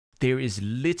there is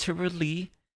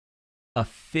literally a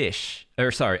fish,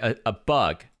 or sorry, a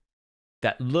bug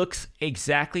that looks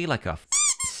exactly like a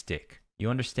stick. You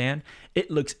understand?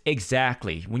 It looks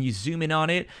exactly, when you zoom in on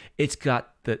it, it's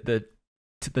got the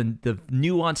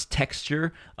nuanced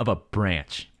texture of a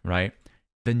branch, right?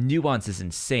 The nuance is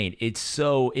insane.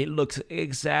 It looks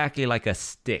exactly like a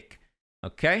stick.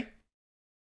 Okay?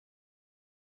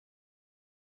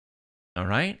 All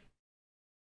right?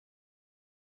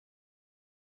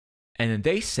 And then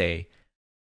they say,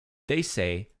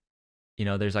 you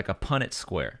know, there's like a Punnett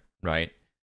square, right?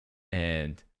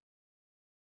 And,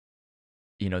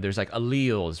 you know, there's like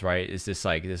alleles, right? It's this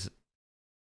like this,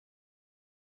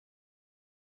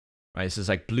 right? This is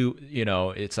like blue, you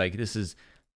know, it's like this is,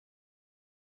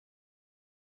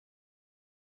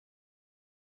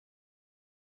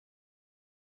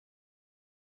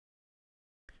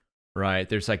 right?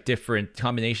 There's like different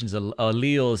combinations of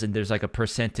alleles, and there's like a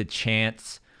percentage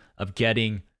chance of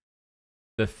getting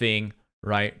the thing,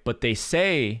 right? But they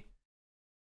say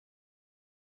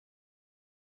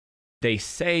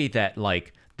that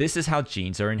like this is how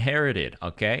genes are inherited,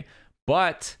 okay?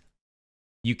 But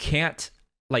you can't,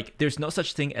 like, there's no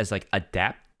such thing as like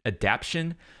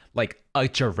adaptation. Like a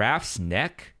giraffe's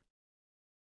neck,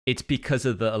 it's because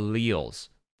of the alleles,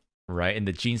 right? And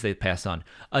the genes they pass on.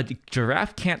 A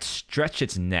giraffe can't stretch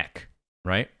its neck,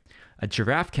 right? A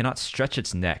giraffe cannot stretch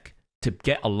its neck to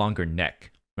get a longer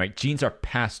neck, right? Genes are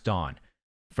passed on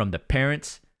from the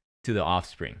parents to the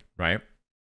offspring, right?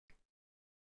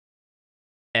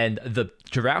 And the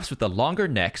giraffes with the longer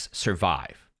necks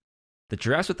survive. The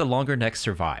giraffes with the longer necks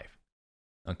survive,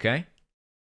 okay?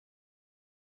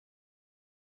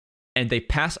 And they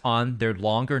pass on their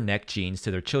longer neck genes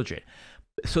to their children.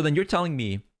 So then you're telling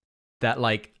me that,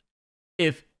 like,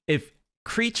 if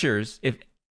creatures, if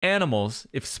animals,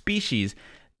 if species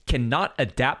cannot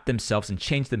adapt themselves and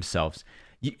change themselves,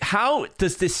 how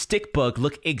does this stick bug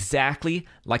look exactly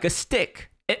like a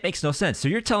stick? It makes no sense. So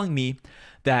you're telling me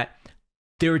that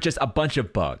there were just a bunch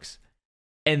of bugs,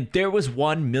 and there was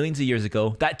one millions of years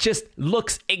ago that just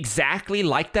looks exactly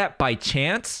like that by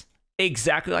chance,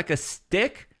 exactly like a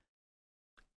stick,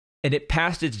 and it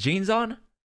passed its genes on?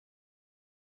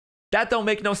 That don't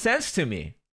make no sense to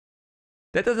me.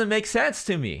 That doesn't make sense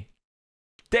to me.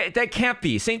 That can't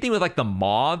be. Same thing with like the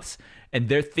moths, and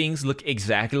their things look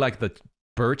exactly like the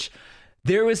birch.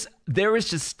 There was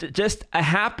just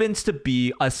happens to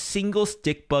be a single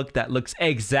stick bug that looks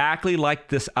exactly like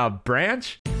this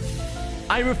branch.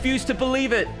 I refuse to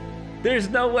believe it. There's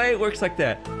no way it works like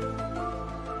that.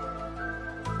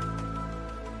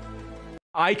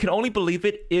 I can only believe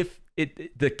it if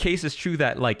the case is true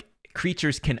that like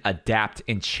creatures can adapt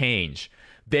and change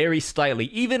very slightly.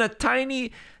 Even a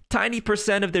tiny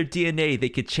percent of their DNA, they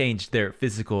could change their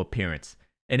physical appearance.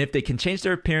 And if they can change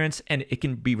their appearance and it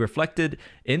can be reflected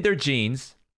in their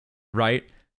genes, right?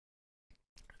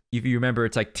 If you remember,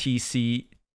 it's like TC,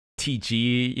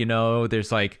 TG, you know, there's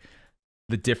like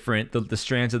the different, the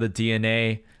strands of the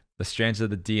DNA. The strands of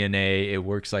the DNA, it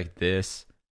works like this.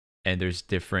 And there's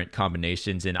different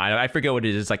combinations. And I forget what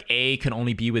it is. Like A can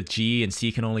only be with G and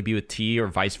C can only be with T, or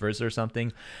vice versa or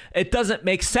something. It doesn't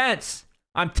make sense.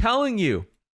 I'm telling you.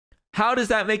 How does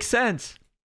that make sense?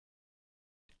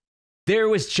 There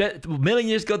was just, a million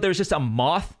years ago, there was just a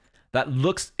moth that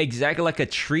looks exactly like a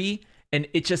tree, and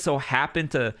it just so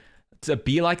happened to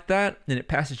be like that, and it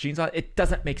passes genes on. It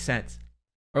doesn't make sense.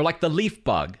 Or like the leaf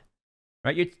bug,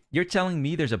 right? You're telling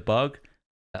me there's a bug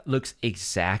that looks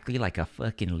exactly like a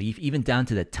fucking leaf, even down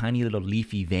to the tiny little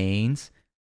leafy veins?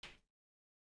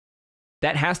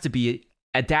 That has to be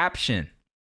adaptation.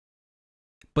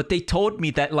 But they told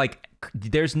me that like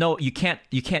there's no, you can't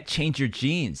change your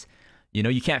genes. You know,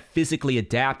 you can't physically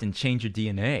adapt and change your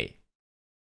DNA.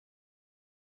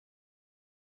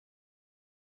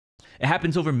 It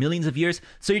happens over millions of years.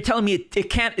 So you're telling me it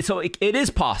can't, so it is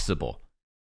possible.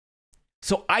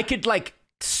 So I could like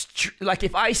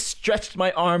if I stretched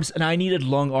my arms, and I needed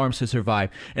long arms to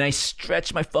survive, and I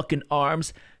stretched my fucking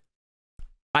arms,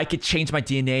 I could change my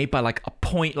DNA by like a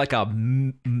point, like a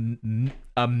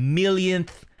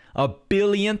millionth, a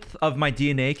billionth of my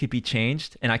DNA could be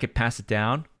changed, and I could pass it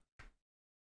down.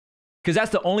 Because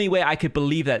that's the only way I could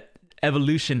believe that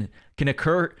evolution can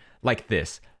occur like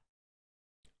this.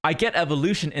 I get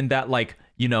evolution in that, like,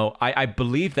 you know, I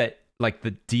believe that like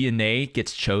the DNA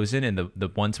gets chosen, and the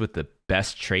ones with the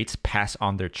best traits pass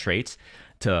on their traits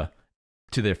to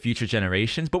their future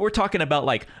generations. But we're talking about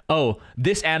like, oh,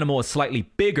 this animal is slightly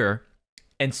bigger,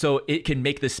 and so it can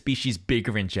make the species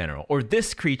bigger in general. Or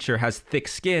this creature has thick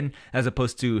skin as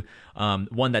opposed to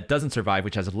one that doesn't survive,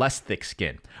 which has less thick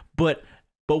skin. But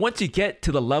But once you get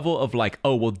to the level of like,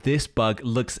 oh, well, this bug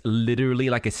looks literally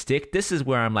like a stick, this is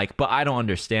where I'm like, but I don't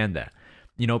understand that.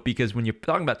 You know, because when you're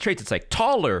talking about traits, it's like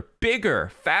taller, bigger,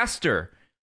 faster.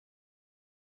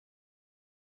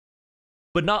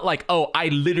 But not like, oh, I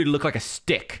literally look like a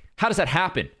stick. How does that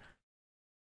happen?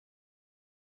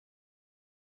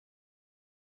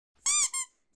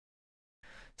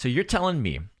 So you're telling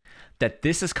me that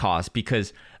this is caused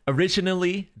because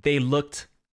originally they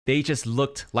just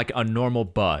looked like a normal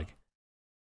bug,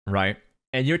 right?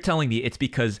 And you're telling me it's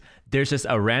because there's just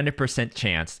a random %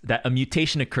 chance that a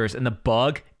mutation occurs and the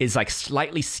bug is like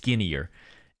slightly skinnier.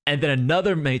 And then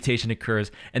another mutation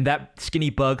occurs and that skinny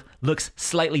bug looks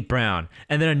slightly brown.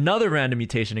 And then another random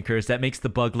mutation occurs that makes the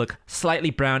bug look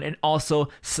slightly brown and also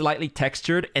slightly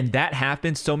textured. And that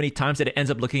happens so many times that it ends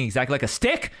up looking exactly like a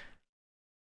stick?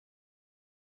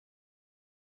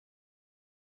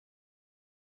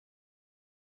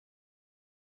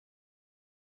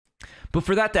 But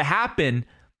for that to happen,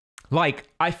 like,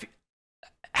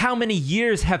 how many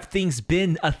years have things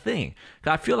been a thing?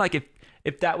 I feel like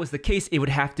if that was the case, it would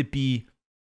have to be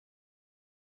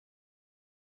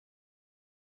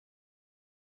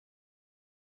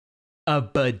a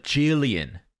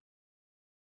bajillion.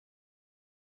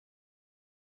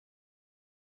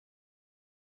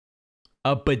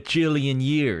 A bajillion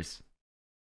years.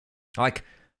 Like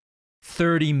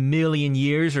 30 million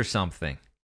years or something.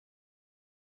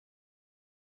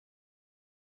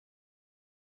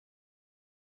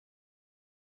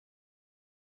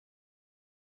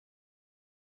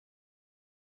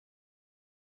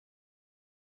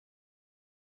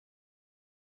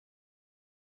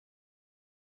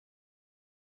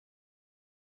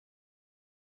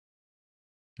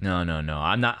 No.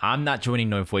 I'm not joining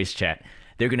no voice chat.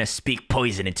 They're gonna speak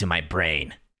poison into my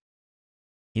brain.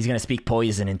 He's gonna speak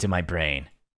poison into my brain.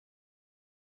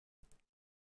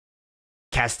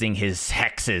 Casting his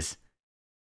hexes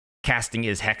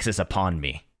upon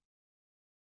me.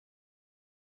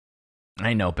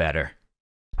 I know better.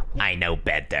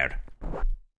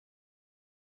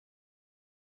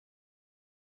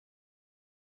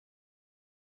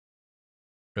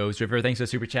 Rose River, thanks for the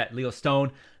super chat. Leo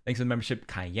Stone, thanks for the membership.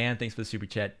 Cayenne, thanks for the super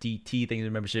chat. DT, thanks for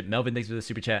the membership. Melvin, thanks for the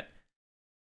super chat.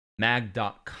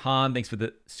 Mag.com, thanks for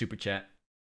the super chat.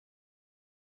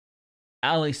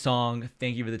 Ali Song,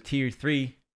 thank you for the tier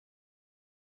 3.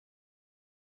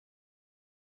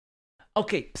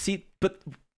 Okay, see, but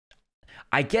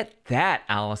I get that,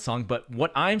 Ali Song, but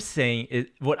what I'm saying is,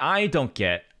 what I don't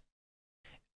get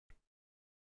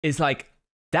is like,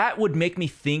 that would make me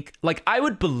think, like, I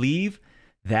would believe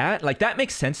that, like, that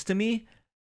makes sense to me.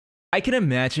 I can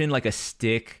imagine like a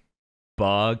stick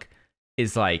bug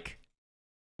is like,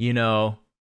 you know,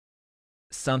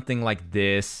 something like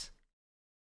this,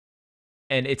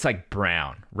 and it's like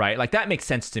brown, right? Like that makes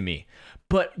sense to me.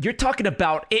 But you're talking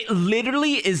about it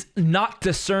literally is not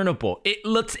discernible. It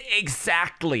looks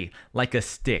exactly like a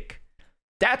stick.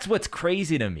 That's what's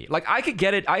crazy to me. Like, I could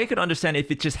get it. I could understand if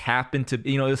it just happened to,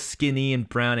 you know, skinny and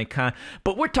brown and kind of,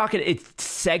 but we're talking, it's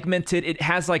segmented. It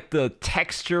has like the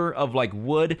texture of like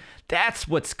wood. That's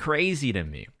what's crazy to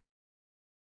me.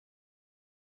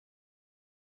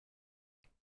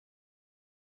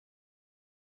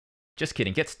 Just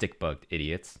kidding. Get stick-bugged,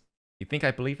 idiots. You think I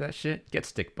believe that shit? Get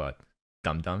stick-bugged,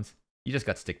 dum-dums. You just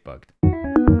got stick-bugged.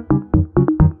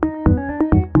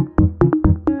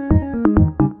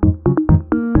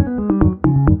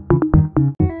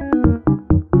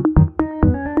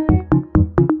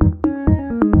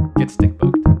 Get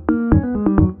stick-bugged.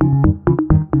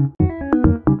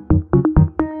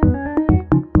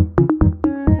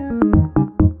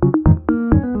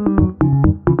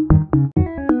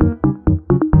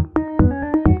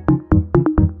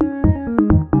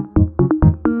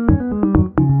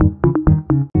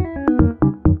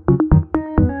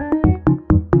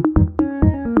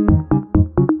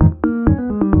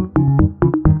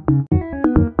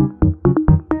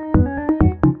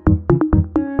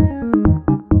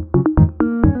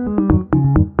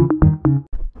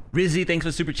 Rizzy, thanks for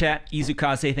the super chat.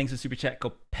 Izukaze, thanks for the super chat.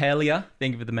 Copelia,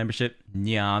 thank you for the membership.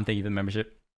 Nyam, thank you for the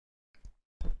membership.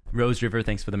 Rose River,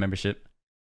 thanks for the membership.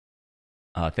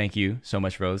 Thank you so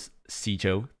much, Rose.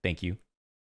 Sijo, thank you.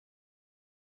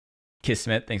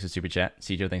 Kismet, thanks for the super chat.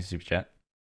 Sijo, thanks for the super chat.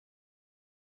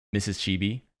 Mrs.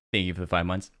 Chibi, thank you for the 5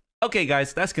 months. Okay,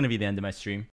 guys, that's going to be the end of my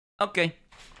stream. Okay.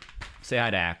 Say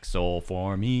hi to Axel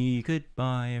for me.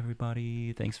 Goodbye,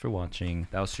 everybody. Thanks for watching.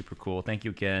 That was super cool. Thank you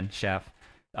again,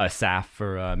 Saf,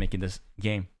 for making this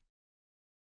game.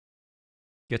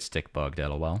 Get stick bugged,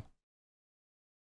 lol.